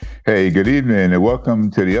Hey, good evening, and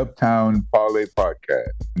welcome to the Uptown Parlay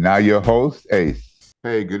Podcast. Now, your host, Ace.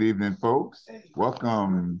 Hey, good evening, folks.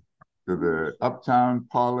 Welcome to the Uptown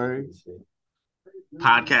Parlay.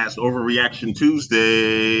 Podcast Overreaction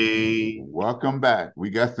Tuesday. Welcome back.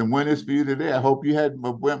 We got some winners for you today. I hope you had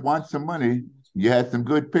won some money. You had some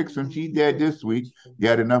good picks from G Dad this week. You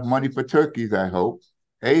had enough money for turkeys, I hope.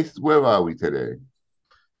 Ace, where are we today?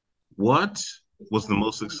 What was the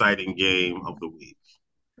most exciting game of the week?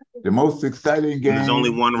 The most exciting And there's only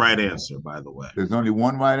game. one right answer, by the way. There's only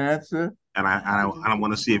one right answer. And I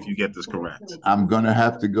want to see if you get this correct. I'm going to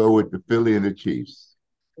have to go with the Philly and the Chiefs.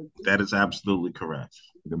 That is absolutely correct.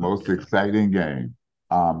 The most exciting game.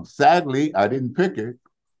 Sadly, I didn't pick it,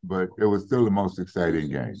 but it was still the most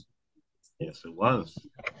exciting game. Yes, it was.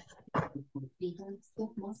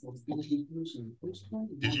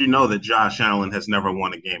 Did you know that Josh Allen has never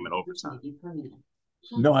won a game in overtime?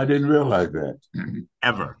 No, I didn't realize that.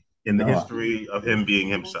 Ever in the No. history of him being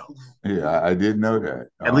himself. Yeah, I didn't know that.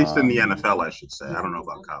 At least in the NFL, I should say. I don't know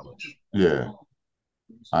about college. Yeah,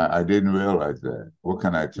 I didn't realize that. What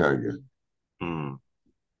can I tell you?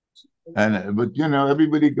 But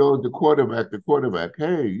everybody goes to quarterback.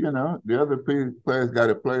 Hey, the other players got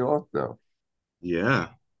to play also. Yeah.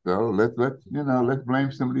 So let's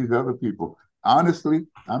blame some of these other people. Honestly,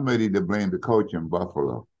 I'm ready to blame the coach in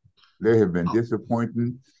Buffalo. They have been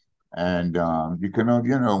disappointing, and you can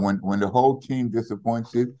when the whole team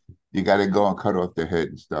disappoints you got to go and cut off their head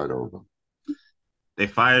and start over. They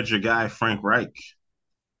fired your guy Frank Reich.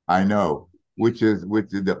 I know, which is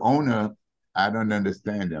the owner. I don't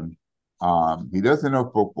understand him. He doesn't know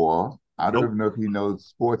football. I don't even know if he knows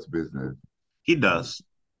sports business. He does.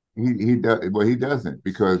 He does. Well, he doesn't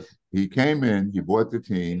because he came in, he bought the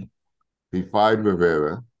team, he fired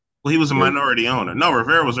Rivera. Well, he was a minority owner. No,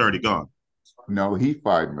 Rivera was already gone. No, he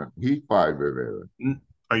fired Rivera.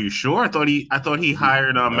 Are you sure? I thought he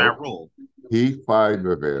hired Matt Rule. He fired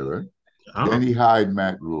Rivera. Oh. Then he hired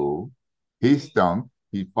Matt Rule. He stunk.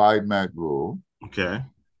 He fired Matt Rule. Okay.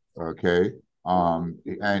 Okay.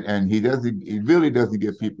 And he really doesn't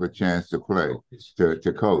give people a chance to play,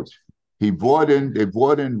 to coach. They brought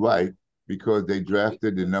in Wright because they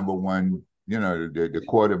drafted the number one, the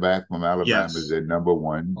quarterback from Alabama is their number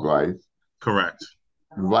one, Rice. Correct.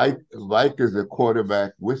 Wright is a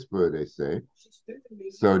quarterback whisperer, they say.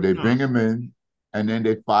 So they bring him in and then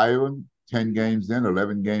they fire him 10 games in,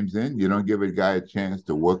 11 games in. You don't give a guy a chance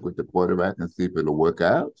to work with the quarterback and see if it'll work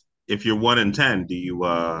out. If you're 1-10, do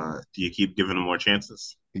you keep giving him more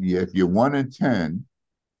chances? Yeah, if you're 1-10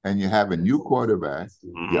 and you have a new quarterback,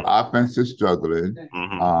 your offense is struggling,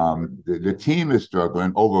 the team is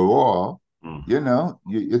struggling overall,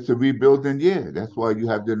 it's a rebuilding year. That's why you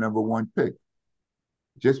have the number one pick.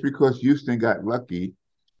 Just because Houston got lucky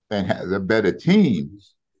and has a better team,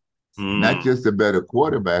 not just a better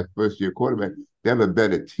quarterback, first-year quarterback, they have a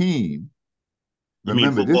better team. You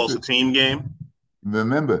mean football's a team game?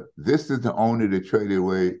 Remember, this is the owner that traded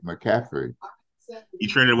away McCaffrey. He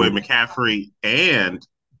traded away McCaffrey and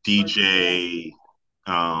DJ.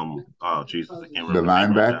 Oh Jesus, I can't remember the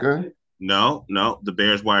linebacker. Right no, the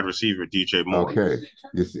Bears wide receiver DJ Moore. Okay,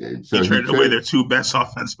 so he traded away their two best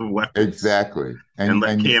offensive weapons. Exactly, and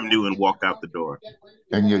let Cam Newton walk out the door.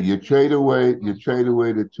 And you trade away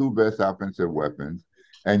the two best offensive weapons,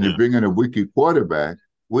 and you bring in a wicked quarterback.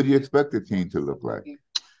 What do you expect the team to look like?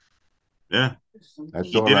 Yeah.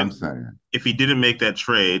 That's all I'm saying. If he didn't make that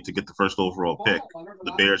trade to get the first overall pick,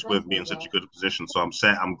 the Bears would be in such a good position. So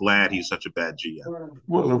I'm glad he's such a bad GM.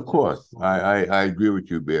 Well, of course. I agree with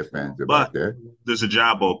you, Bear fans, about that. There's a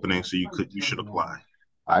job opening, so you should apply.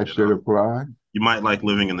 I should apply? You might like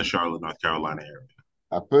living in the Charlotte, North Carolina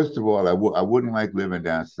area. First of all, I wouldn't like living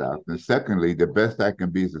down south. And secondly, the best I can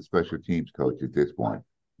be is a special teams coach at this point.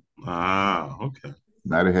 Ah, okay.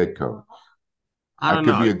 Not a head coach. I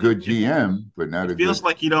could be a good GM, but not a good. It feels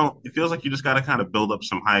like you just got to kind of build up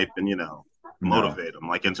some hype and motivate them,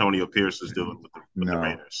 like Antonio Pierce is doing with the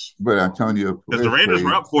Raiders. But Antonio, because the Raiders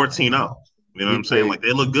were up 14-0. You know what I'm saying? Like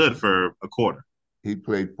they look good for a quarter. He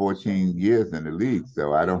played 14 years in the league,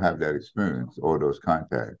 so I don't have that experience or those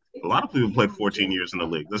contacts. A lot of people played 14 years in the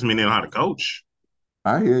league. Doesn't mean they know how to coach.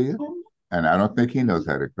 I hear you, and I don't think he knows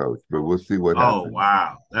how to coach. But we'll see what happens. Oh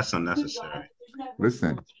wow, that's unnecessary.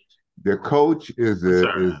 Listen. The coach is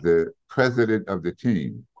the president of the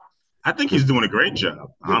team. I think he's doing a great job.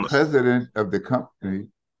 The president of the company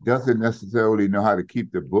doesn't necessarily know how to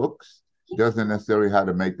keep the books, doesn't necessarily how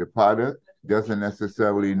to make the product, doesn't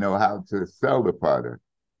necessarily know how to sell the product.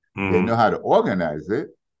 They know how to organize it,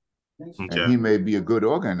 and he may be a good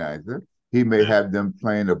organizer. He may have them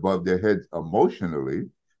playing above their heads emotionally,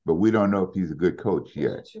 but we don't know if he's a good coach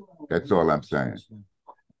yet. That's all I'm saying.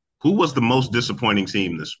 Who was the most disappointing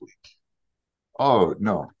team this week? Oh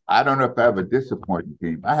no, I don't know if I have a disappointing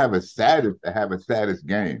team. I have a saddest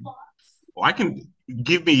game. Well, I can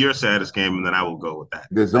give me your saddest game, and then I will go with that.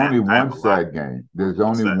 There's only one sad game. There's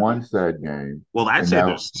only one sad game. Well, I'd say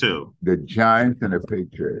there's two. The Giants and the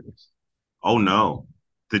Patriots. Oh no.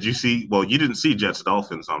 Did you see? Well, you didn't see Jets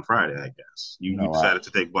Dolphins on Friday, I guess. You decided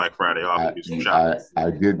to take Black Friday off and do some shopping. I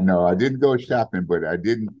didn't know. I didn't go shopping, but I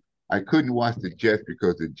couldn't watch the Jets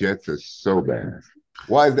because the Jets are so bad.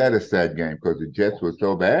 Why is that a sad game? Because the Jets were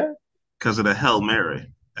so bad? Because of the Hail Mary,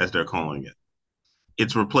 as they're calling it.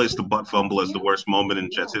 It's replaced the butt fumble as the worst moment in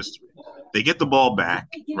Jets history. They get the ball back,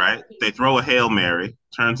 right? They throw a Hail Mary,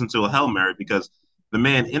 turns into a Hail Mary because the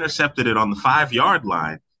man intercepted it on the 5-yard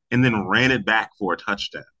line and then ran it back for a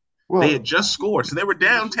touchdown. Well, they had just scored. So they were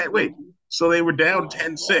down 10. So they were down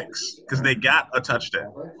 10-6 because they got a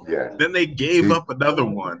touchdown. Yeah. Then they gave up another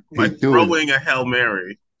one by throwing a Hail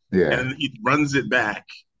Mary. Yeah. And he runs it back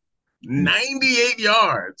 98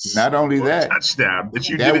 yards. Not only that, touchdown. That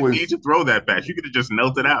you didn't need to throw that back. You could have just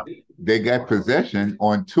knelt it out. They got possession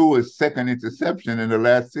on Tua's second interception in the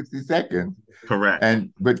last 60 seconds. Correct.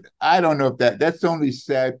 But I don't know if that's only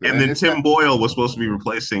sad. And then Tim Boyle was supposed to be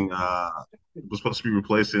replacing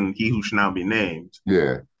he who should now be named.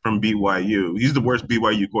 Yeah. From BYU. He's the worst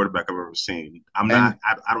BYU quarterback I've ever seen. I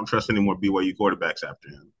don't trust any more BYU quarterbacks after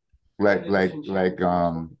him. Like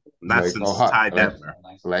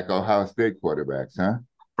Ohio State quarterbacks, huh?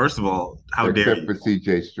 First of all, how dare you? Except for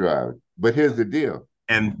CJ Stroud. But here's the deal.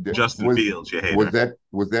 And Justin Fields, you hater.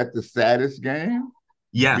 Was that the saddest game?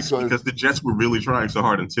 Yes, because the Jets were really trying so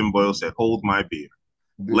hard, and Tim Boyle said, "Hold my beer.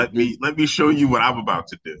 Let me show you what I'm about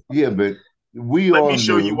to do." Yeah, but let me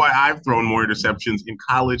show you why I've thrown more interceptions in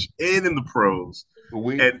college and in the pros,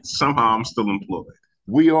 and somehow I'm still employed.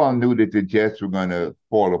 We all knew that the Jets were going to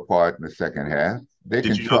fall apart in the second half.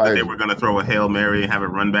 Did you know that they were going to throw a Hail Mary and have it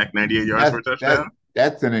run back 98 yards for a touchdown?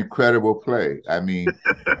 That's an incredible play. I mean,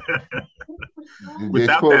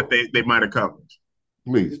 without that, they might have covered.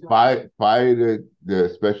 Please fire the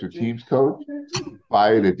special teams coach,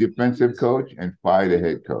 fire the defensive coach, and fire the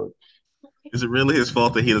head coach. Is it really his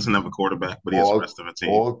fault that he doesn't have a quarterback, but he has the rest of the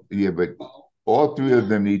team? But all three of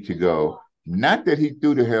them need to go. Not that he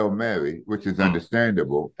threw the Hail Mary, which is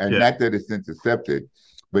understandable, and not that it's intercepted,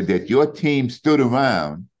 but that your team stood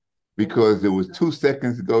around because there was 2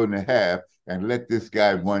 seconds to go in the half and let this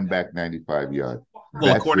guy run back 95 yards.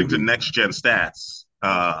 Well, according to Next Gen Stats,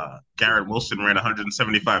 Garrett Wilson ran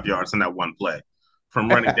 175 yards in that one play. From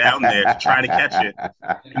running down there to try to catch it,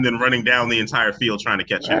 and then running down the entire field trying to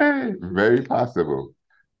catch it. Very possible.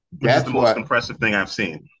 Which is the most impressive thing I've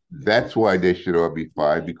seen. That's why they should all be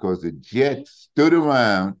fired, because the Jets stood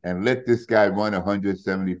around and let this guy run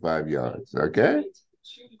 175 yards. Okay?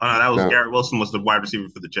 Garrett Wilson was the wide receiver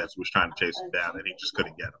for the Jets, who was trying to chase him down, and he just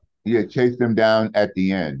couldn't get him. Yeah, chased him down at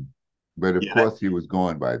the end. But of course, he was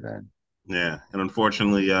gone by then. Yeah, and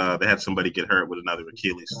unfortunately, they had somebody get hurt with another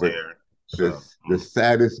Achilles tear. The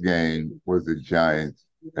saddest game was the Giants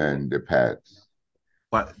and the Pats.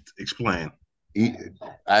 But explain.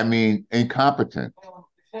 I mean, incompetent.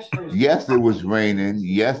 Yes, it was raining.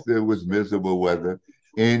 Yes, there was miserable weather.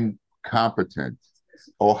 Incompetent.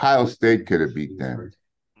 Ohio State could have beat them.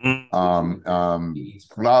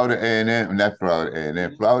 Florida A&M, not Florida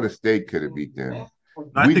A&M. Florida State could have beat them.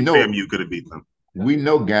 I think FAMU could have beat them. We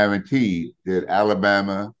know guaranteed that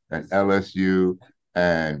Alabama and LSU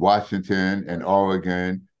and Washington and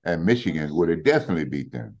Oregon and Michigan would have definitely beat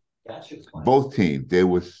them. Both teams.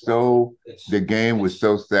 The game was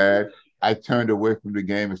so sad. I turned away from the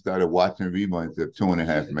game and started watching reruns of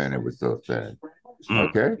 2.5 Men. It was so sad.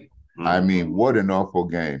 Okay? I mean, what an awful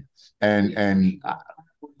game. And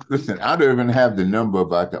listen, I don't even have the number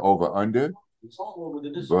about the over-under,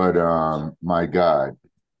 but my God,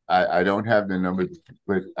 I don't have the number.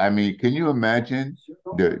 But I mean, can you imagine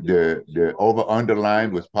the over-under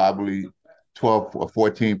line was probably 12 or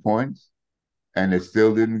 14 points, and it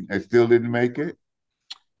still didn't make it?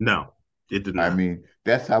 No, it did not. I mean,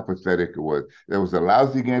 that's how pathetic it was. It was a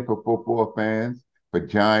lousy game for football fans, for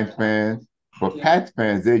Giants fans, for Pats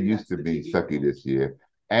fans. They're used to being sucky this year.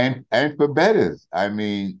 And for bettors, I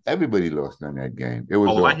mean, everybody lost on that game. It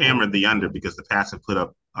was. I hammered the under because the Pats have put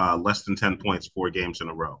up less than 10 points 4 games in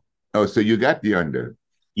a row. Oh, so you got the under?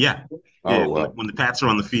 Yeah. Well. When the Pats are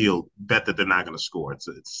on the field, bet that they're not going to score. It's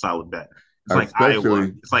a solid bet. It's like Iowa.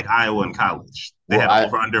 It's like Iowa in college. They had an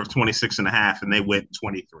over under of 26.5, and they went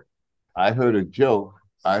 23. I heard a joke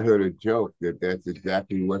that that's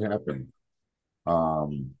exactly what happened.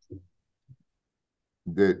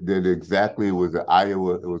 Did exactly it was an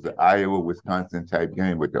Iowa Wisconsin type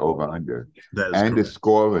game with the over under That is and the correct.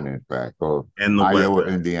 scoring, in fact, of And the Iowa weather.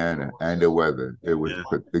 Indiana and the weather. Yeah.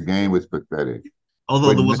 The game was pathetic. Although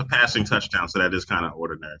But there was a passing touchdown, so that is kind of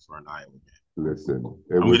ordinary for an Iowa game. listen,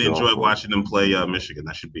 it I'm going was to enjoy awful. watching them play Michigan.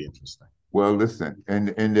 That should be interesting. Well, listen, in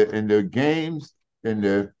the games, in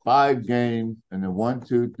the 5 games, in the 1,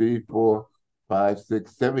 2, 3, 4, 5,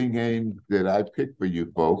 6, 7 games that I picked for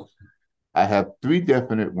you folks, I have 3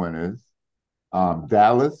 definite winners.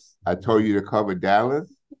 Dallas, I told you to cover Dallas.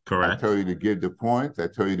 I Correct. told you to give the points. I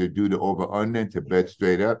told you to do the over under and to bet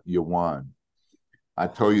straight up. You won. I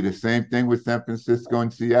told you the same thing with San Francisco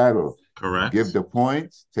and Seattle. Give Correct. the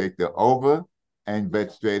points, take the over, and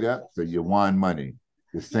bet straight up. So you won money.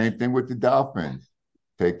 The same thing with the Dolphins.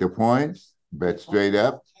 Take the points, bet straight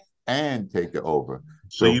up, and take the over.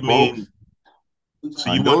 So So, you folks, mean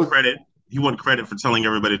so you on want those, credit? You want credit for telling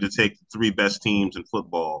everybody to take the three best teams in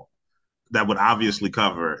football that would obviously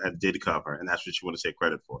cover and did cover, and that's what you want to take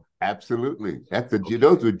credit for. absolutely. Okay.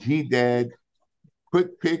 Those were G Dad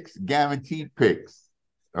quick picks, guaranteed picks.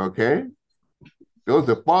 Okay? Those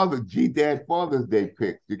are G Dad Father's Day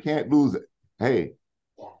picks. You can't lose it. Hey,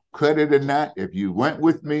 credit or not, if you went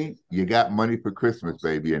with me, you got money for Christmas,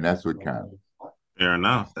 baby, and that's what counts. Fair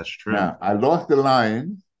enough. That's true. Now, I lost the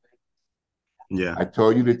Lions. Yeah. I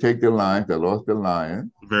told you to take the Lions. I lost the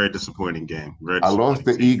Lions. Very disappointing game. Very I lost disappointing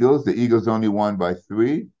the team. Eagles. The Eagles only won by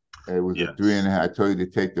 3. It was a three and Yes. a half. I told you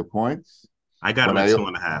to take the points, I got but them at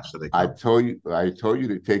 2.5, so they come. I told you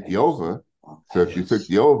to take the over. So if you took Yes.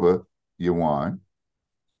 the over, you won.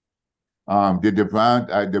 Did the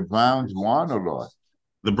Browns won or lost?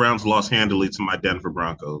 The Browns lost handily to my Denver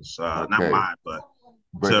Broncos. Not Okay, mine, but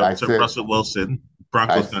but to Russell Wilson, I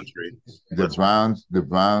Broncos country. the Let's roll.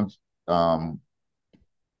 Browns.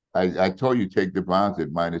 I told you take the Browns at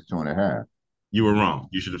 -2.5. You were wrong.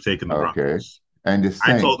 You should have taken the Okay, Broncos. and the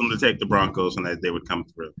I told them to Saints. take the Broncos and that they would come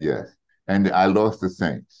through. Yes, and I lost the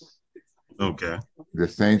Saints. Okay. The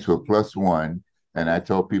Saints were +1, and I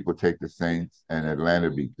told people take the Saints, and Atlanta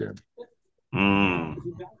beat them. Mm,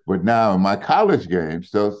 But now in my college game,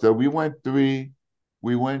 so we went 3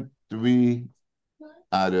 and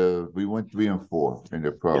 4 in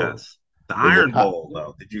the pros. yes. The In the Iron Bowl,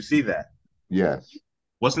 though. Did you see that? yes.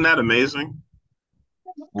 Wasn't that amazing?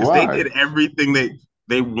 Because they Why? did everything.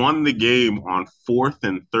 They won the game on 4th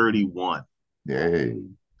and 31. Hey,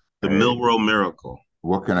 The hey, Milrow Miracle.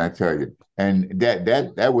 what can I tell you? And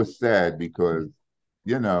that was sad because,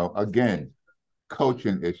 again,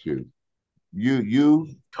 coaching issues. You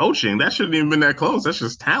Coaching, that shouldn't even been that close. That's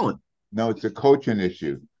just talent. No, it's a coaching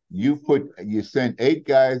issue. You send 8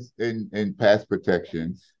 guys in pass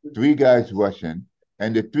protection, 3 guys rushing,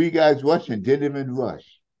 and the 3 guys rushing didn't even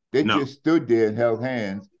rush. They No. just stood there and held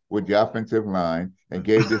hands with the offensive line and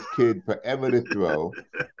gave this kid forever to throw.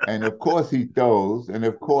 And of course he throws, and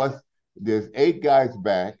of course there's 8 guys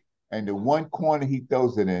back, and the one corner he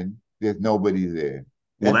throws it in, there's nobody there.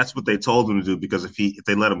 Well, That's that's what they told him to do because if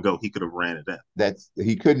they let him go, he could have ran it in.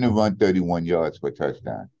 he couldn't have run 31 yards for a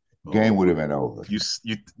touchdown. Game Oh, would have been over. you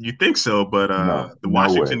think so, but No, the no way.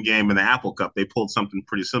 Washington game and the Apple Cup, they pulled something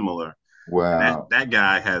pretty similar. And that Well, that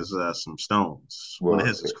guy has some stones. One of well,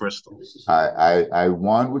 his is crystal. I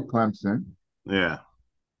won with Clemson. Yeah.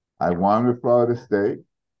 I won with Florida State.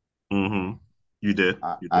 Mm-hmm. You did.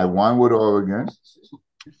 You I did. won with Oregon.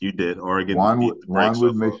 You did. Oregon beat the Won brakes with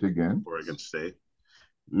off of Michigan. Oregon State.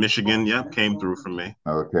 Michigan, yep, came through for me.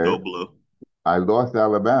 Okay. Go blue. I lost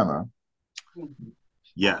Alabama.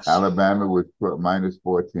 Yes. Alabama was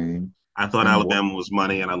 -14, I thought and Alabama was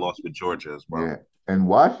money, and I lost with Georgia as well. yeah, and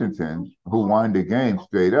Washington, who won the game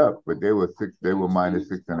straight up, but they were six. They were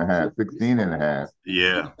 -6.5, 16.5,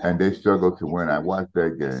 Yeah. and they struggled to win. I watched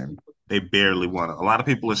that game. They barely won. A lot of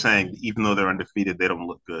people are saying even though they're undefeated, they don't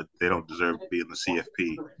look good. They don't deserve to be in the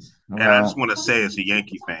CFP. And I just Well, want to say, as a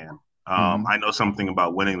Yankee fan, mhm. I know something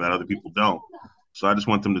about winning that other people don't. So I just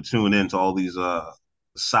want them to tune in to all these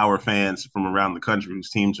sour fans from around the country whose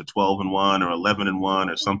teams are 12-1 or 11-1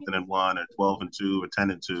 or something and one or 12-2 or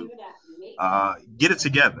 10-2. Get it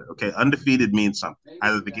together, okay? Undefeated means something.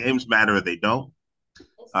 Either the games matter or they don't.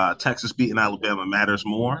 Texas beating Alabama matters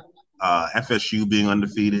more. FSU being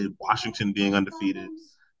undefeated, Washington being undefeated,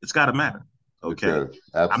 it's got to matter. It Okay. does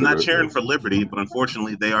I'm not absolutely. cheering for Liberty, but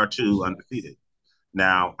unfortunately, they are too undefeated.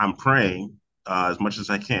 Now, I'm praying as much as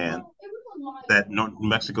I can that New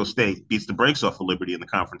Mexico State beats the brakes off of Liberty in the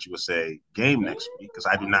Conference USA game next week because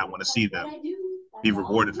I do not want to see them be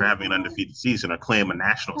rewarded for having an undefeated season or claim a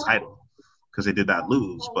national title because they did not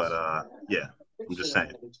lose. But yeah, I'm just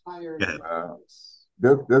saying. Go ahead.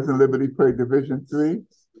 Doesn't Liberty play Division 3?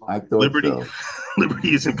 I thought Liberty, so.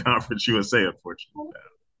 Liberty's in Conference USA, unfortunately.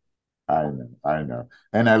 I know.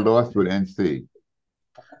 And I lost with NC.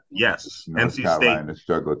 Yes, North Carolina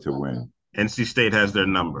struggled to win. NC State has their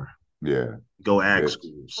number. Yeah. Go Ag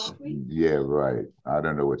schools. Yeah, right. I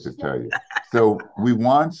don't know what to tell you. So we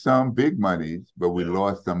won some big monies, but we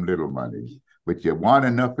lost some little monies. But you won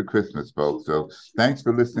enough for Christmas, folks. So thanks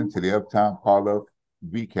for listening to the Uptown Parlor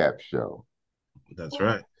recap show. That's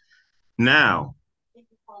right. Now,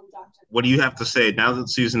 what do you have to say now that the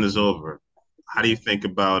season is over? How do you think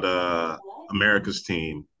about America's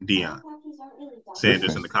team, Deion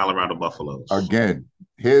Sanders and the Colorado Buffaloes? Again,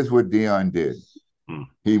 here's what Deion did.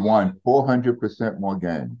 He won 400% more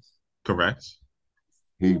games. Correct.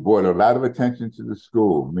 He brought a lot of attention to the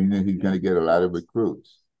school, meaning he's going to get a lot of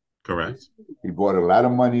recruits. Correct. He brought a lot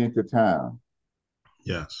of money into town.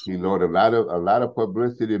 Yes. He brought a lot of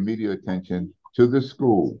publicity and media attention to the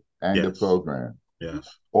school and the program. Yes.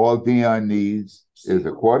 All Deion needs is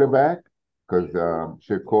a quarterback, because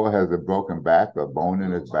Shakur has a broken back, a bone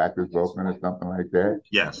in his back is broken or something like that.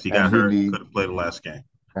 Yes, he got hurt. Could have played the last game.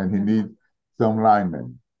 And he needs some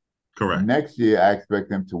linemen. Correct. Next year, I expect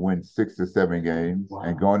them to win 6 to 7 games,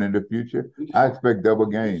 and going in the future, I expect double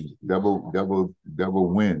games, double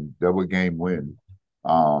wins, double game wins,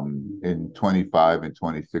 in 25 and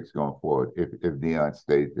 26 going forward if Deion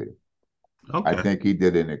stays there. Okay. I think he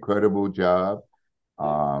did an incredible job.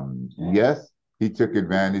 Yes, he took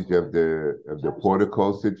advantage of the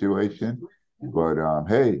protocol situation, but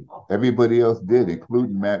hey, everybody else did,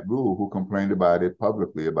 including Matt Rule, who complained about it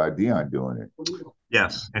publicly about Deion doing it.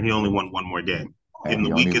 Yes, and he only won one more game in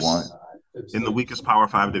the weakest Power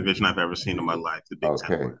 5 division I've ever seen in my life, the Big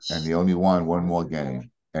Ten West. And he only won one more game,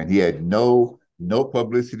 and he had no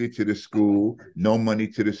publicity to the school, no money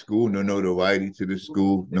to the school, no notoriety to the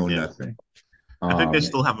school, nothing. I think they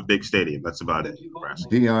still have a big stadium. That's about it.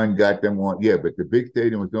 Deion got them on, but the big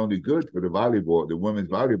stadium was only good for the women's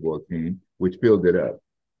volleyball team, which filled it up.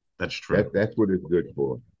 That's true. That's what it's good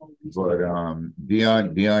for. But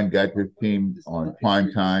Deion got his team on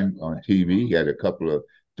prime time on TV. He had a couple of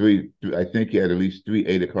I think he had at least 3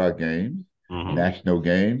 8 o'clock games, national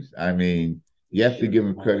games. I mean, you have to give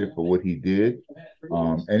him credit for what he did.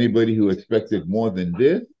 Anybody who expected more than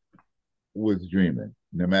this was dreaming.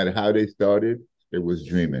 No matter how they started, it was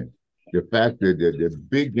dreaming. The fact that the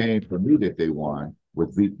big game for me that they won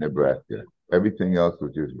was beat Nebraska. Everything else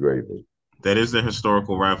was just gravy. That is their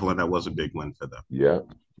historical rival, and that was a big win for them. Yeah.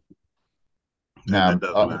 Now,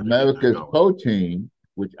 America's co-team,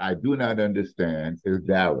 which I do not understand, is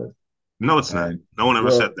Dallas. No, it's not. No one ever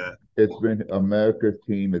said that. It's been America's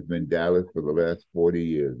team has been Dallas for the last 40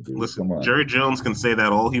 years. Dude. Listen, come on. Jerry Jones can say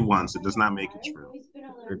that all he wants. It does not make it true.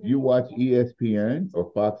 If you watch ESPN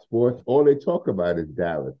or Fox Sports, all they talk about is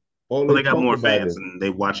Dallas. They got more fans and they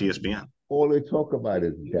watch ESPN. All they talk about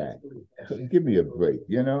is that. Give me a break,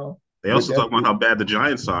 you know? They also talk about how bad the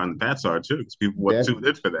Giants are and the Pats are, too, because people were tuned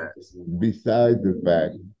in for that. Besides the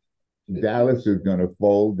fact, Dallas is going to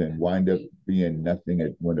fold and wind up being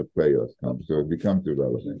nothing when the playoffs come, so it becomes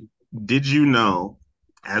irrelevant. Did you know,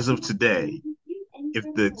 as of today, if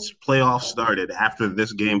the playoffs started after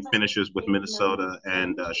this game finishes with Minnesota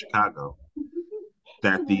and Chicago,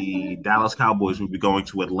 that the Dallas Cowboys would be going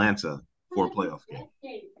to Atlanta for a playoff game?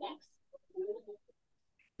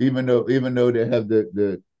 Even though they have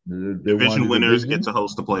the division winners get to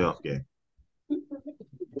host the playoff game.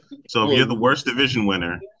 So if you're the worst division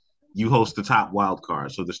winner, you host the top wild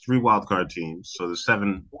card. So there's 3 wild card teams. So there's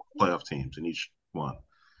 7 playoff teams in each one.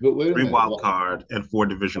 3 wild card and 4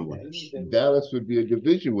 division winners. Dallas would be a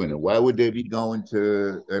division winner. Why would they be going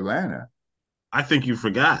to Atlanta? I think you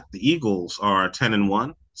forgot. The Eagles are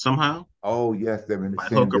 10-1 somehow. Oh yes, they're in the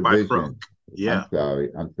same division. By crook. Yeah. I'm sorry,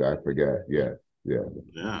 I forgot. Yeah.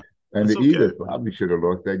 And the Eagles probably should have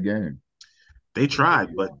lost that game. They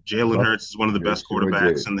tried, but Jalen Hurts is one of the best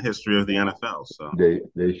quarterbacks in the history of the NFL. So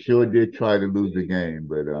they sure did try to lose the game,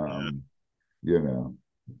 but you know.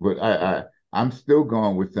 But I'm still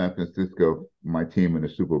going with San Francisco, my team in the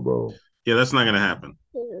Super Bowl. Yeah, that's not going to happen.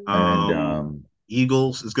 And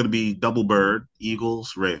Eagles is going to be double bird.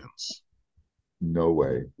 Eagles, Ravens. No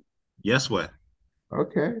way. Yes way.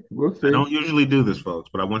 Okay, we'll see. I don't usually do this, folks,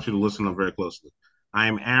 but I want you to listen up very closely. I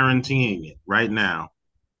am guaranteeing it right now.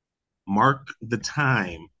 Mark the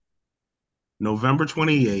time, November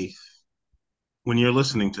 28th, when you're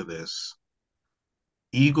listening to this.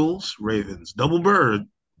 Eagles, Ravens, double bird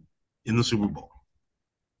in the Super Bowl.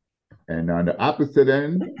 And on the opposite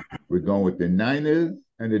end, we're going with the Niners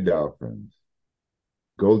and the Dolphins.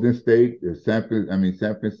 Golden State is San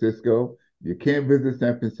Francisco. You can't visit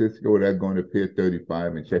San Francisco without going to Pier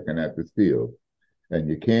 35 and checking out the field. And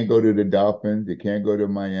you can't go to the Dolphins. You can't go to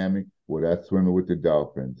Miami without swimming with the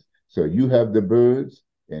Dolphins. So you have the birds,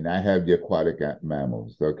 and I have the aquatic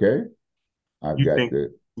mammals. Okay, I've You got think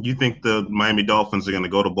the you think the Miami Dolphins are going to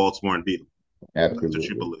go to Baltimore and beat them? That's what you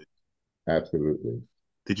absolutely, believe. absolutely.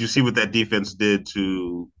 Did you see what that defense did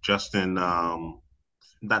to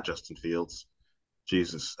not Justin Fields,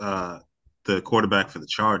 Jesus, the quarterback for the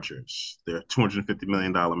Chargers, their $250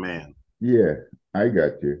 million man? Yeah, I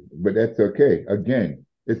got you, but that's okay. Again,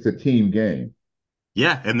 it's a team game.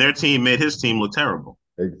 Yeah, and their team made his team look terrible.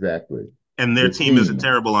 Exactly. And their The team isn't team.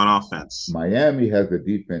 terrible on offense. Miami has a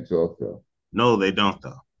defense also. No, they don't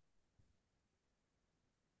though.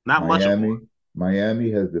 Not much of one. Miami,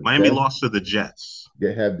 Miami has the Miami best. lost to the Jets.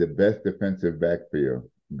 They have the best defensive backfield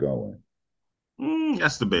going.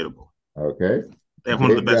 That's debatable. Okay, They have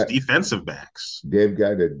one of the they've best got defensive backs they've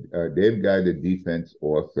got a defense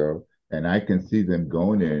also, and I can see them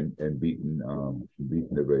going in and beating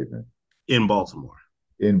the Ravens in Baltimore.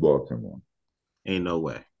 in Baltimore. Ain't no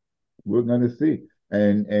way. We're going to see,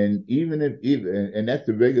 and even and that's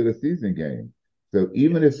a regular season game. So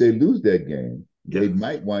even if they Yes. lose that game, they Yes.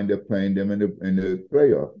 might wind up playing them in the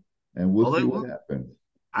playoff, and we'll Oh, they see what will. happens.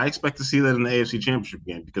 I expect to see that in the AFC Championship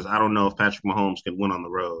game because I don't know if Patrick Mahomes can win on the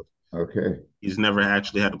road. Okay. He's never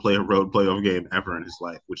actually had to play a road playoff game ever in his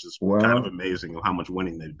life, which is kind of Well, amazing of how much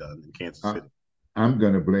winning they've done in Kansas I, City. I'm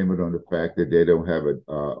going to blame it on the fact that they don't have a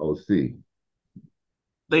OC.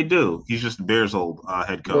 They do. He's just the Bears' old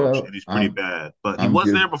head coach, and Well, he's pretty bad. But he I'm was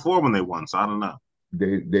just there before when they won, so I don't know.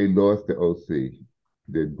 they lost the OC.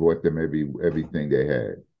 They brought them everything they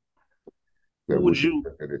had. Who So we'll would just you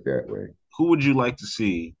look at it that way. Who would you like to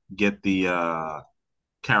see get the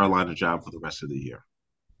Carolina job for the rest of the year?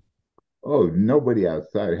 Oh, nobody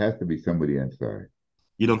outside. It has to be somebody inside.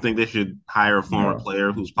 You don't think they should hire a former No,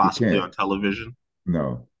 player who's you possibly can't. on television?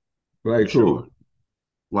 No. You Like sure? who?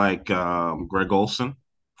 Like Greg Olson,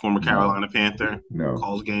 former No, Carolina Panther, who no,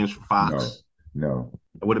 calls games for no, Fox. no.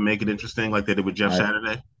 It wouldn't make it interesting like they did with Jeff I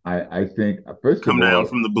Saturday. I think first of Come down all,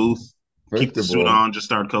 from the booth, keep first the of suit all, on, just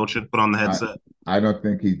start coaching, put on the I headset. I don't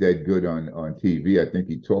think he's that good on TV. I think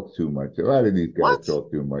he talks too much. A lot of these guys What?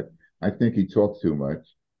 talk too much. I think he talks too much,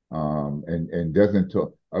 and doesn't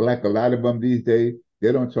talk. Like a lot of them these days,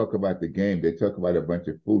 they don't talk about the game. They talk about a bunch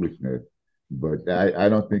of foolishness. But I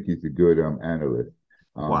don't think he's a good analyst.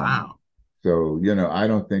 Um, Wow. so I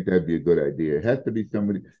don't think that'd be a good idea. It has to be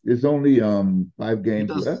somebody. There's only five He games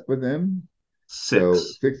does left for them. So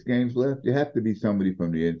 6. 6 games left. You have to be somebody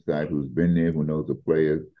from the inside who's been there, who knows the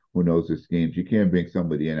players, who knows the schemes. You can't bring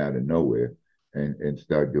somebody in out of nowhere and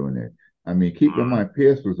start doing that. I mean, keep in Mm. mind,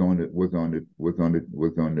 Pierce was on the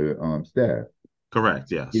staff. Correct.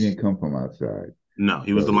 He Yes. didn't come from outside. No,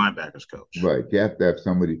 he was the So linebackers coach. right, you have to have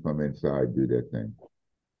somebody from inside do that thing.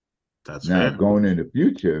 That's Now, fair. going in the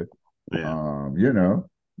future, Yeah.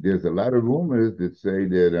 there's a lot of rumors that say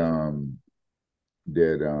that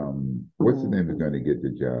what's the name is going to get the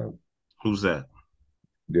job? Who's that?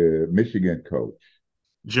 The Michigan coach.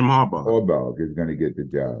 Jim Harbaugh. Harbaugh is going to get the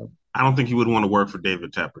job. I don't think he would want to work for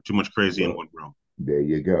David Tepper. Too much crazy in Well, one room. there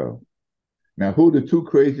you go. Now, who the two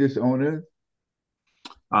craziest owners?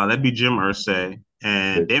 That'd be Jim Irsay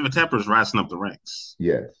and That David Tepper's rising up the ranks.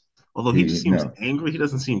 yes, Although he he just seems no. angry, he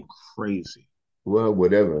doesn't seem crazy. Well,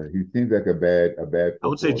 whatever. He seems like a bad I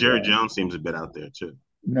would say football Jerry guy. Jones seems a bit out there too.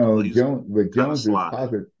 No, Although he's Jones, but kind of Jones is sly.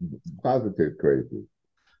 positive crazy.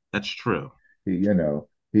 That's true.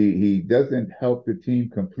 He doesn't help the team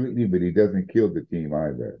completely, but he doesn't kill the team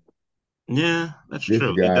either. Yeah, that's This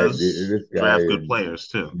true. He guy, does this guy draft good in players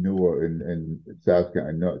too. New Orleans,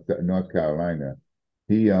 in North Carolina,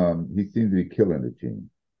 he seems to be killing the team.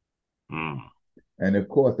 Mm. And of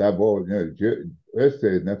course, I've always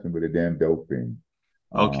Irsay is nothing but a damn dope fiend.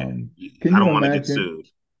 Okay. Can I you don't want to get imagine? sued.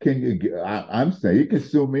 I'm saying he can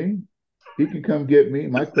sue me. He can come get me.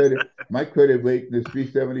 My credit rating is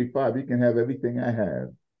 375. He can have everything I have.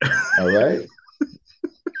 All right.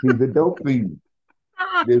 He's a dope fiend.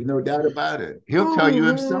 There's no doubt about it. He'll tell you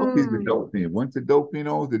himself he's a dope fiend. Once a dope fiend,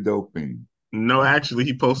 always a dope fiend. No, actually,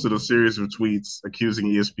 he posted a series of tweets accusing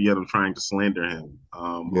ESPN of trying to slander him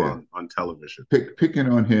Yeah. on television. Picking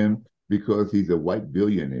on him because he's a white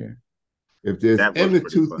billionaire. If there's That was ever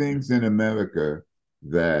pretty two funny. things in America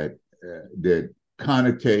that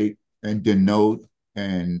connotate and denote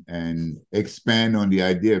and expand on the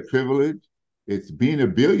idea of privilege, it's being a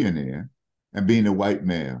billionaire and being a white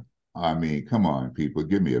male. I mean, come on, people,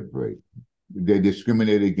 give me a break. They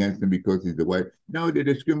discriminate against him because he's a white. No, they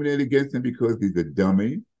discriminate against him because he's a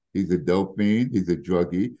dummy. He's a dope fiend. He's a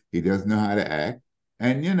druggie. He doesn't know how to act.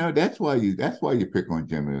 And that's why you pick on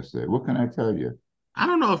Jim Irsay. What can I tell you? I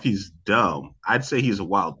don't know if he's dumb. I'd say he's a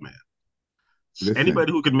wild man.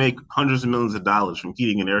 Anybody Listen, who could make hundreds of millions of dollars from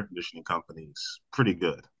heating and air conditioning companies, pretty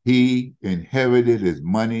good. he inherited his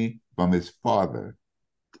money from his father.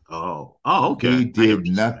 Oh, okay. He I hear did what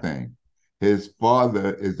you're saying. nothing. His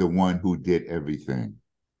father is the one who did everything.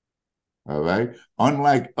 All right.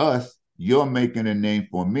 Unlike us, you're making a name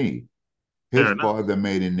for me. Fair His enough. father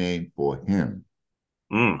made a name for him.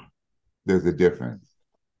 Mm, There's a difference.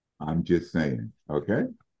 I'm just saying. Okay.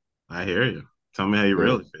 I hear you. Tell me how you So,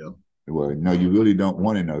 really feel. well, no, you really don't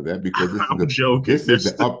want to know that because I'm joking. this is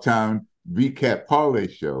the Uptown Recap Parlay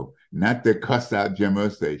show, not the Cuss Out Jim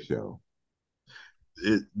Irsay show.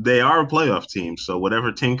 They are a playoff team, so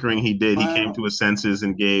whatever tinkering he did, he came to Well, his senses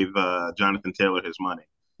and gave Jonathan Taylor his money.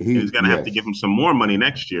 And he's he going to have to give him yes, some more money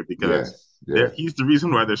next year because yes. he's the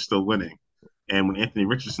reason why they're still winning. And when Anthony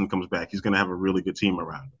Richardson comes back, he's going to have a really good team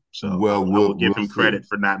around him. So Well, I will give we'll him see. credit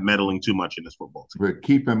for not meddling too much in his football team, But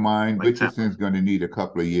keep in mind, like Temple. Richardson's going to need a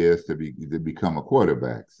couple of years to become a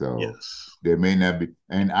quarterback. So Yes, there may not be,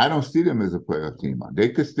 and I don't see them as a playoff team. They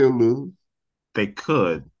could still lose. they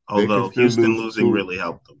could, They could although still Houston lose losing two. really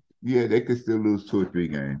helped them. Yeah, they could still lose 2 or 3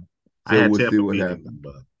 games. I So had we'll see Tampa what beating them, happens.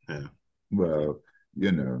 but yeah. Well,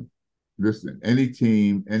 you know, listen, any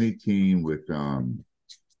team with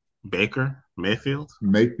Baker Mayfield.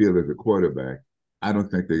 Mayfield as a quarterback, I don't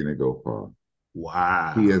think they're going to go far. He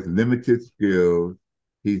Wow. has limited skills.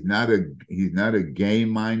 He's not a game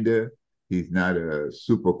minder. He's not a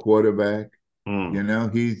super quarterback. Hmm.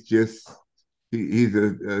 He's just he's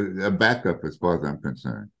a backup as far as I'm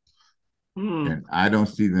concerned, Hmm. and I don't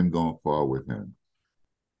see them going far with him.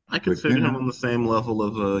 I But consider him on the same level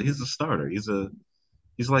of he's a starter.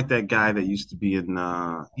 He's like that guy that used to be in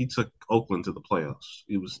he took Oakland to the playoffs.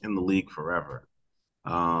 He was in the league forever.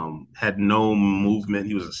 Had no movement.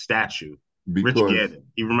 He was a statue. Rich because Gannon.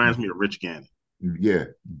 He reminds me of Rich Gannon. yeah,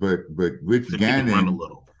 but Except he can run a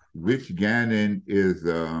little. Rich Gannon is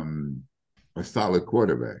a solid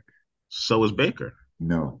quarterback. So is Baker.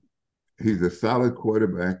 No, he's a solid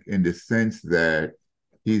quarterback in the sense that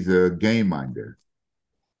he's a game minder.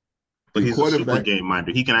 But The he's a super quarterback, game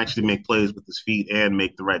minder. He can actually make plays with his feet and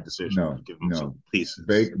make the right decision if you no, give him some no. pieces.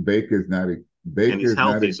 Baker's not a And he's Baker's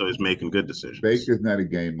not healthy, a so he's making good decisions. Baker's not a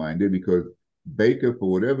game minder because Baker,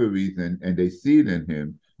 for whatever reason, and they see it in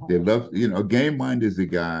him, they love, a game minder is a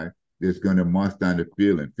guy that's going to march down the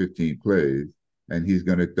field in 15 plays, and he's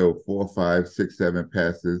going to throw 4, 5, 6, 7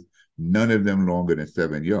 passes, none of them longer than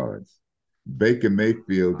 7 yards. Baker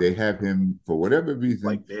Mayfield, they have him for whatever reason,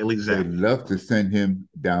 Like Bailey they Zappi. love to send him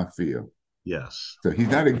downfield. Yes. So he's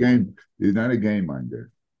not a game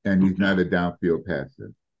minder, and he's Okay. not a downfield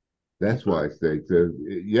passer. That's Okay. why I say so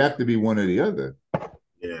you have to be one or the other,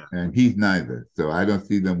 Yeah. and he's neither. So I don't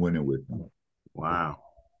see them winning with him. Wow.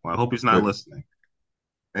 Well, I hope he's not But listening.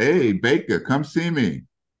 hey, Baker, come see me.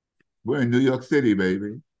 We're in New York City,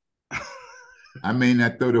 baby. I may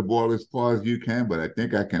not throw the ball as far as you can, but I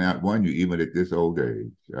think I can outrun you even at this old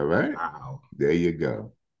age. All right? Wow. There you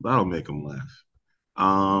go. That'll make him laugh.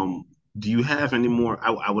 Do you have any more?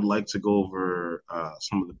 I would like to go over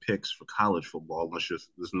some of the picks for college football, unless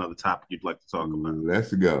there's another topic you'd like to talk about.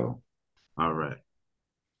 Let's go. All right.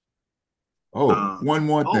 Oh, Uh, one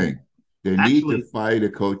more oh, thing. They need to actually, fire the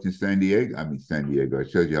coach in San Diego. I mean, San Diego.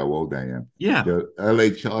 It shows you how old I am. yeah, The LA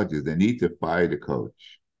Chargers, they need to fire the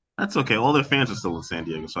coach. that's okay. All their fans are still in San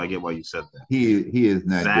Diego, so I get why you said that. He is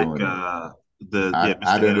not Zach, doing it. I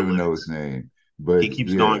Mr. don't even know his Analytics, name, he but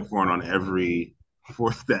keeps yeah, going for it on every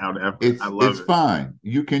fourth down ever. I it's love it. fine.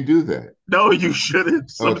 You can do that. No, you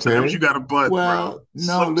shouldn't. Sometimes Okay. you got to punt, bro. Well,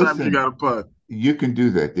 no, Sometimes you got listen, to punt. you can do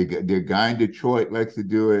that. The guy in Detroit likes to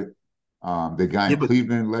do it. The guy Yeah, in but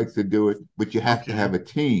Cleveland likes to do it. But you have to okay. have a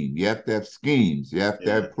team. You have to have schemes. You have to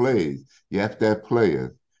Yeah, have plays. You have to have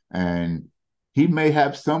players. And he may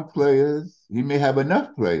have some players. He may have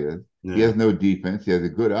enough players. He yeah, has no defense. He has a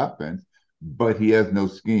good offense, but he has no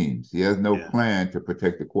schemes. He has no yeah, plan to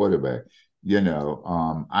protect the quarterback.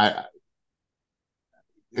 I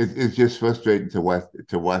it's just frustrating to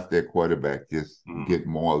watch their quarterback just mm, get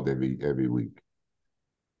mauled every week.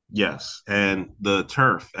 yes. And the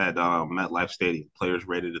turf at MetLife Stadium, players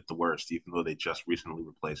rated it the worst, even though they just recently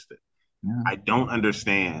replaced it. Yeah. I don't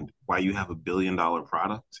understand why you have $1 billion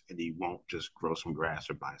product and you won't just grow some grass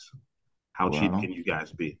or buy some. How cheap can Well, you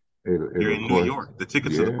guys be? You're it'll in New cost. York. The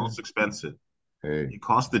tickets are the Yeah. most expensive. Hey. It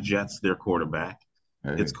cost the Jets their quarterback.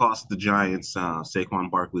 It's Hey. cost the Giants Saquon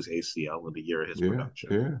Barkley's ACL in the year of his Yeah. production.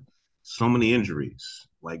 Yeah. So many injuries,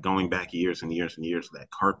 like going back years and years and years, that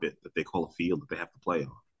carpet that they call a field that they have to play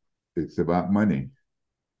on. It's about money.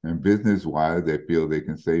 And business wise, they feel they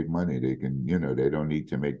can save money. They can, they don't need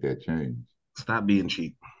to make that change. Stop being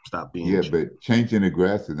cheap. Stop being Yeah, cheap. but changing the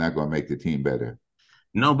grass is not going to make the team better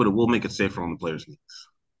No, but it will make it safer on the players' knees.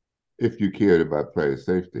 if you cared about player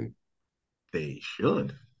safety. They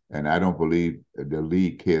should. And I don't believe the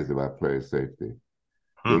league cares about player safety.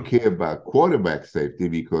 They Huh. care about quarterback safety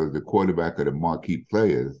because the quarterback are the marquee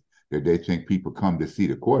players that they think people come to see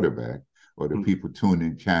the quarterback or the Hmm. people tune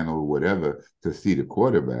in channel or whatever to see the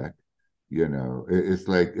quarterback. It's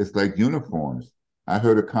like uniforms. I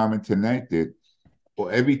heard a comment tonight that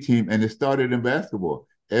or every team, and it started in basketball.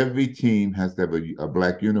 Every team has to have a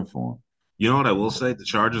black uniform. You know what I will say? The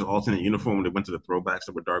Chargers alternate uniform when they went to the throwbacks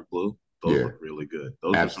that were dark blue. Those Yeah, look really good.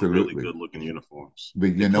 Those are some really absolutely. good looking uniforms.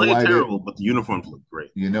 But They you know play why they terrible, but the uniforms look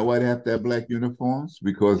great. you know why they have to have black uniforms?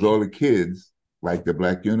 Because Mm. all the kids like the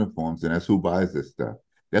black uniforms, and that's who buys this stuff.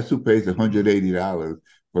 That's who pays $180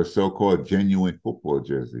 for so-called genuine football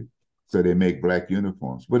jersey. So they make black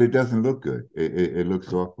uniforms, but it doesn't look good. It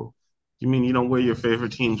looks awful. You mean you don't wear your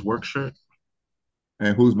favorite team's work shirt?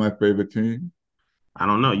 And who's my favorite team? I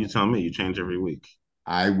don't know. You tell me. You change every week.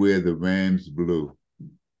 I wear the Rams blue.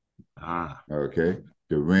 Ah, Okay,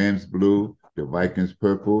 the Rams blue, the Vikings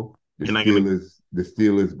purple, the you're not gonna.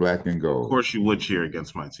 Steelers black and Of gold. course, you would cheer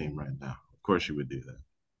against my team right now. Of course, you would do that.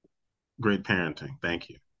 Great parenting. Thank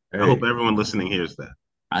you. I hope Hey, everyone listening hears that.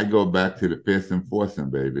 I go back to the Fierce and Foursome,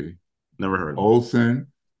 baby. Never heard of them. Olson,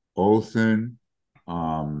 Olson,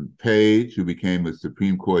 Page, who became a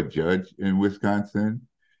Supreme Court judge in Wisconsin,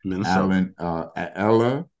 Minnesota. Alan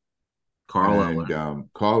Ella, Carl Eller.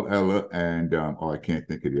 and Carl Ella, and I can't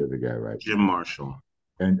think of the other guy right Jim now. Marshall.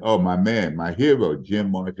 And my man, my hero,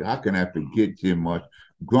 Jim Marshall. How can I forget Jim Marshall?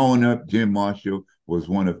 Growing up, Jim Marshall was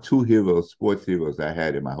one of two heroes, sports heroes I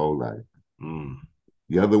had in my whole life. Mm.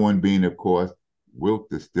 The other one being, of course, Wilt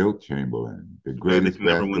the Stilt Chamberlain, the The guy that greatest can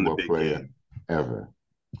never win the basketball big player game. ever.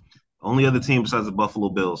 Only other team besides the Buffalo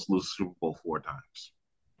Bills lose the Super Bowl 4 times.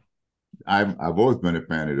 I've always been a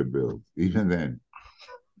fan of the Bills. Even then,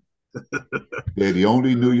 they're the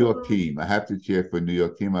only New York team. I have to cheer for New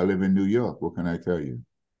York team. I live in New York. What can I tell you?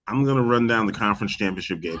 I'm going to run down the conference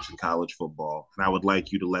championship games in college football, and I would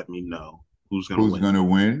like you to let me know who's going to Who's win. going to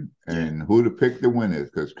win Yeah. and who to pick the winners?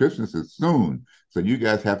 Because Christmas is soon, so you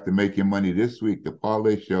guys have to make your money this week. The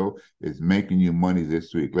Parlay Show is making you money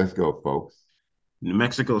this week. Let's go, folks. New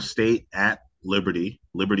Mexico State at Liberty.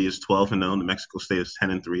 Liberty is 12-0. New Mexico State is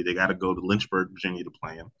 10-3. They got to go to Lynchburg, Virginia to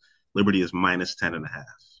play them. Liberty is minus 10.5.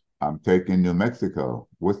 I'm taking New Mexico.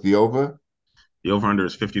 What's the over? The over-under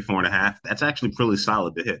is 54.5. That's actually pretty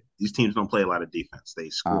solid to hit. These teams don't play a lot of defense. They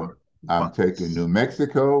Um, score I'm taking buckets. New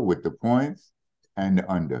Mexico with the points and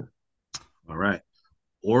the under. All right.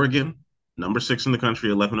 Oregon, number 6 in the country,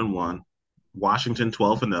 11-1. Washington,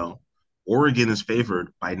 12-0. Oregon is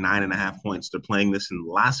favored by 9.5 points. They're playing this in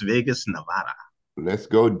Las Vegas, Nevada. Let's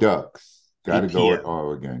go Ducks. Got to 8 go with p.m.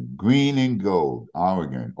 Oregon. Green and gold.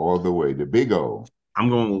 Oregon all the way. The big O. I'm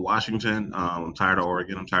going with Washington. I'm tired of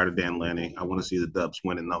Oregon. I'm tired of Dan Lanning. I want to see the Dubs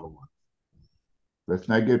win another one. Let's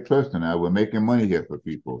not get personal. We're making money here for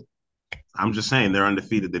people. I'm just saying they're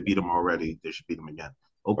undefeated. They beat them already. They should beat them again.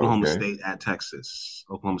 Oklahoma Okay. State at Texas.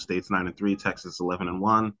 Oklahoma State's 9-3. Texas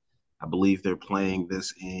 11-1. I believe they're playing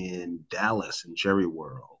this in Dallas in Jerry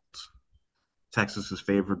World. Texas is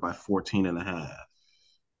favored by 14.5.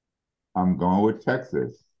 I'm going with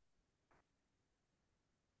Texas.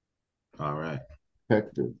 All right.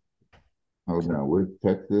 Texas. Hold on. With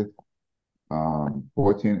Texas.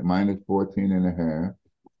 14 minus 14 and a half.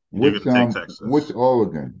 You're going Which to take which Texas.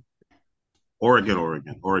 Oregon?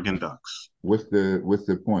 Oregon Ducks. What's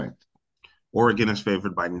the point? Oregon is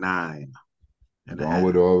favored by 9 and a Going half.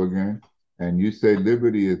 with Oregon. And you say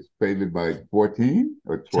Liberty is favored by 14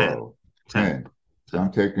 or 10. 12? 10. 10. So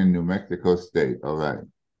I'm taking New Mexico State. All right.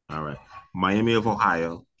 All right. Miami of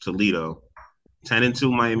Ohio, Toledo.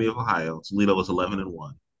 10-2 Miami of Ohio. Toledo is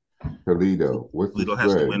 11-1. Toledo. What's the Toledo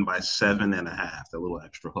has to spread? win by 7.5. That little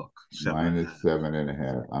extra hook. 7.5. Minus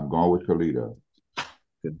 7.5. I'm going with Toledo.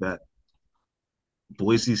 Good bet.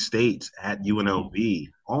 Boise State at UNLV,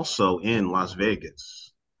 also in Las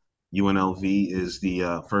Vegas. UNLV is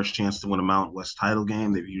the first chance to win a Mountain West title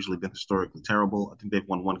game. They've usually been historically terrible. I think they've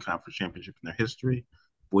won one conference championship in their history.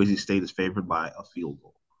 Boise State is favored by a field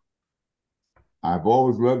goal. I've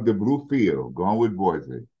always loved the blue field. Going with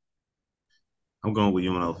Boise. I'm going with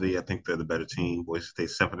UNLV. I think they're the better team. Boise State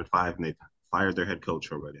 7-5, and they've fired their head coach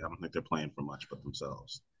already. I don't think they're playing for much but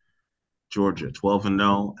themselves. Georgia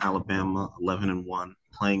 12-0, Alabama 11-1,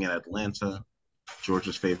 playing in Atlanta.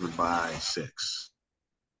 Georgia's favored by 6.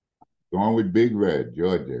 Going with Big Red,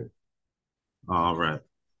 Georgia. All right.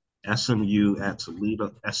 SMU at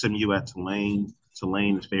Toledo. SMU at Tulane.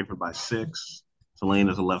 Tulane is favored by 6. Tulane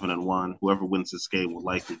is 11-1. Whoever wins this game will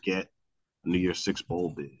likely get a New Year's Six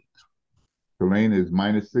bowl bid. Tulane is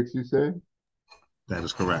 -6, you say? That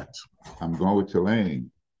is correct. I'm going with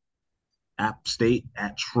Tulane. App State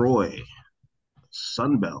at Troy.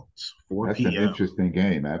 Sunbelt, That's 4 an p.m. interesting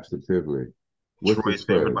game, absolutely. What's the Troy is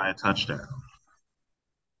favored spread? by a touchdown.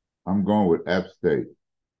 I'm going with App State.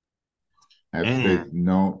 App And State's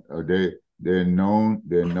known. They're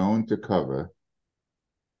known to cover,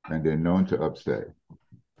 and they're known to upset.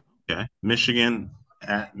 okay, Michigan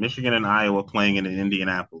and Iowa playing in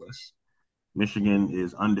Indianapolis. Michigan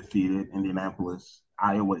is undefeated.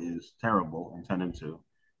 Iowa is terrible and 10-2.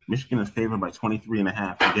 Michigan is favored by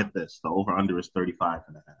 23.5. And get this, the over/under is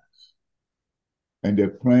 35.5. And they're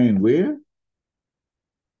playing where?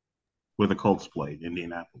 Where the Colts play, In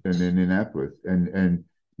Indianapolis. Indianapolis. And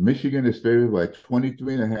Michigan is favored by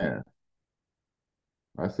 23.5.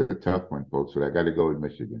 That's a tough one, folks, but I got to go with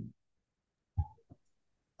Michigan.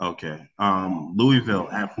 Okay. Louisville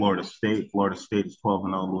at Florida State. Florida State is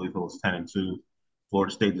 12-0. Louisville is 10-2.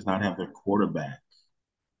 Florida State does not have their quarterback.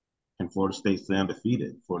 And Florida State stay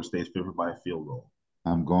undefeated. Florida State's favored by a field goal.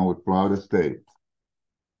 I'm going with Florida State.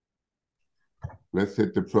 Let's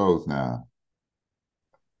hit the pros now.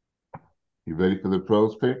 You ready for the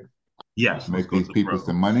pros pick? Yes, let's Make go these to the people pros.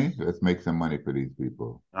 some money. Let's make some money for these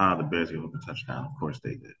people. The Bears gave up a touchdown. Of course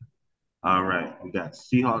they did. All right. We got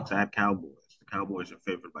Seahawks at Cowboys. The Cowboys are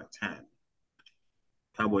favored by 10.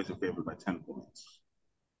 Cowboys are favored by 10 points.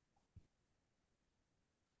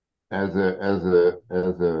 As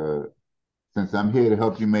a since I'm here to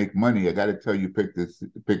help you make money, I got to tell you pick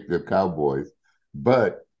the Cowboys.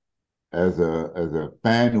 But as a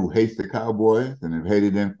fan who hates the Cowboys and have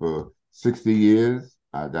hated them for 60 years,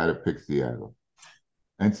 I got to pick Seattle.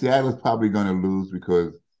 And Seattle's probably going to lose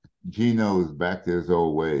because Gino is back to his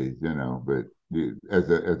old ways, But as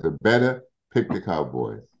a better, pick the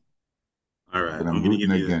Cowboys. All right. But I'm I'm going to rooting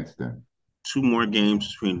give you against them. two more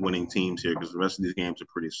games between winning teams here because the rest of these games are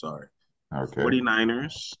pretty sorry. Okay.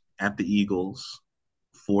 49ers at the Eagles,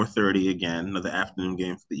 4:30 again, another afternoon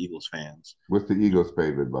game for the Eagles fans. What's the Eagles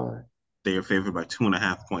favored by? They are favored by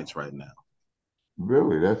 2.5 points right now.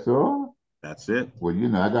 Really? That's all? That's it. Well,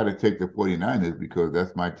 I got to take the 49ers because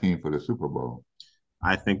that's my team for the Super Bowl.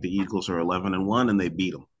 I think the Eagles are 11-1 and they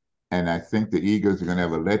beat them. And I think the Eagles are going to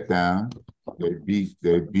have a letdown.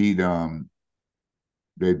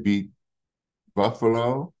 They beat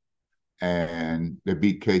Buffalo and they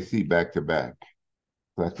beat KC back to back.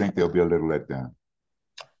 So I think there'll be a little letdown.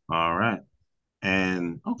 All right.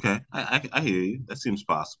 And okay, I hear you. That seems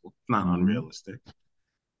possible. Not unrealistic.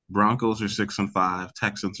 Broncos are 6-5.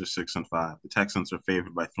 Texans are 6-5. The Texans are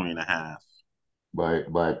favored by 3.5.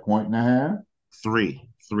 By a point and a half?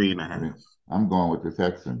 3.5. I'm going with the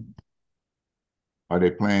Texans. Are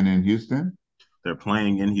they playing in Houston? They're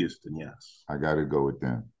playing in Houston, yes. I got to go with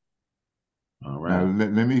them. All Now,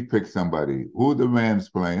 right. let me pick somebody. Who are the Rams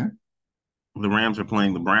playing? The Rams are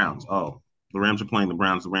playing the Browns. Oh, the Rams are playing the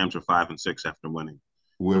Browns. The Rams are 5-6 after winning.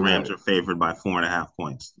 The Where Rams at? are favored by 4.5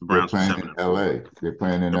 points. The They're Browns are playing seven in and four. LA. They're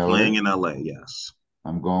playing in They're LA? playing in LA, yes.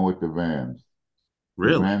 I'm going with the Rams. The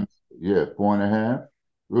Really? Rams, yeah, 4.5.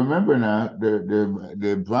 Remember now,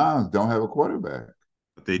 the Browns don't have a quarterback.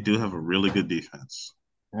 But they do have a really good defense.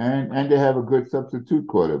 And they have a good substitute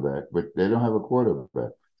quarterback, but they don't have a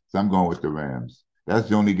quarterback. So I'm going with the Rams. That's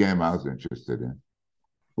the only game I was interested in.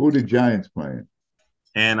 Who are the Giants playing?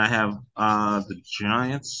 And I have the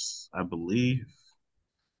Giants, I believe,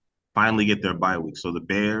 finally get their bye week. So the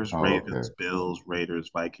Bears, Oh, okay. Ravens, Bills, Raiders,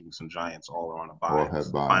 Vikings, and Giants all are on a All bye. This have is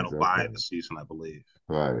the buys. final bye Okay. of the season, I believe.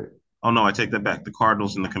 Right. Oh no, I take that back. The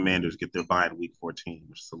Cardinals and the Commanders get their bye in week 14,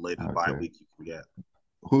 which is the latest bye Okay. week you can get.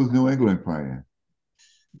 Who's New England playing?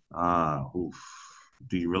 Oof.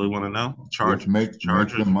 Do you really want to know? Let's Chargers. make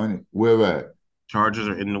Chargers. some money. Where at? Chargers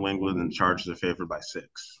are in New England, and Chargers are favored by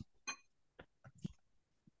 6.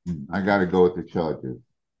 I got to go with the Chargers.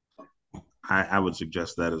 I would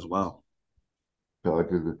suggest that as well.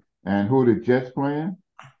 Chargers. And who are the Jets playing?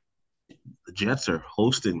 The Jets are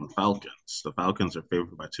hosting the Falcons. The Falcons are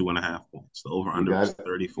favored by 2.5 points. The over You under got is it.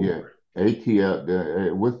 34. Yeah.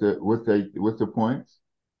 ATL. What's the points?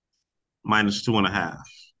 -2.5.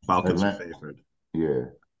 Falcons are Atlanta. favored. Yeah.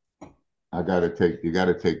 You got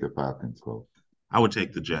to take the Falcons, folks. I would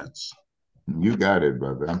take the Jets. You got it,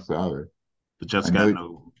 brother. I'm sorry. The Jets I got know.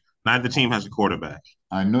 no. Neither team has a quarterback.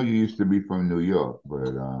 I know you used to be from New York,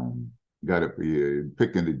 but got to be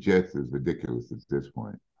picking the Jets is ridiculous at this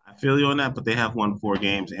point. I feel you on that, but they have won 4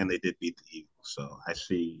 games and they did beat the Eagles. So I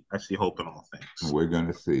see hope in all things. We're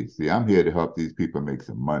gonna see. See, I'm here to help these people make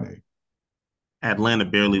some money. Atlanta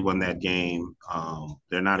barely won that game.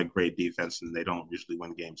 They're not a great defense, and they don't usually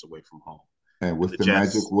win games away from home. And And what's the the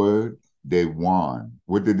magic Jets, word? They won.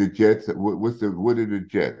 What did the Jets? What are the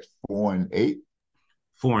Jets? 4-8,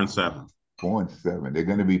 4-7. 4-7. They're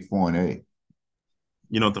going to be 4-8.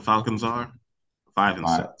 You know what the Falcons are? Five and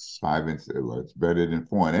Five, six. 5-7. Well, it's better than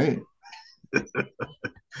 4-8.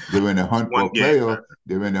 They're in the It's hunt for one a game playoff. better.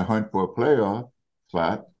 They're in the hunt for a playoff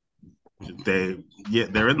spot. They're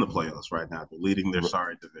in the playoffs right now. They're leading their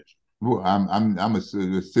sorry division. Well, I'm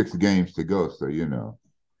there's 6 games to go, so you know.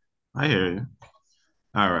 I hear you.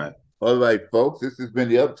 All right. All right, folks. This has been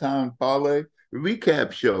the Uptown Parlay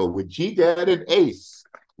Recap Show with G Dad and Ace.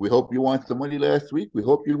 We hope you won some money last week. We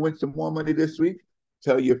hope you win some more money this week.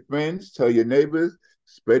 Tell your friends, tell your neighbors,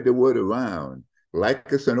 spread the word around.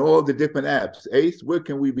 Like us on all the different apps. Ace, where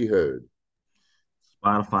can we be heard?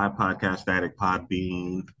 Spotify, Podcast Addict,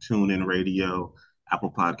 Podbean, TuneIn Radio,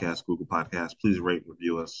 Apple Podcasts, Google Podcasts. Please rate,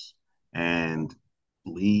 review us, and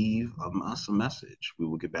leave us a message. We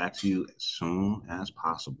will get back to you as soon as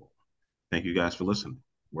possible. Thank you guys for listening.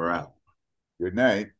 We're out. Good night.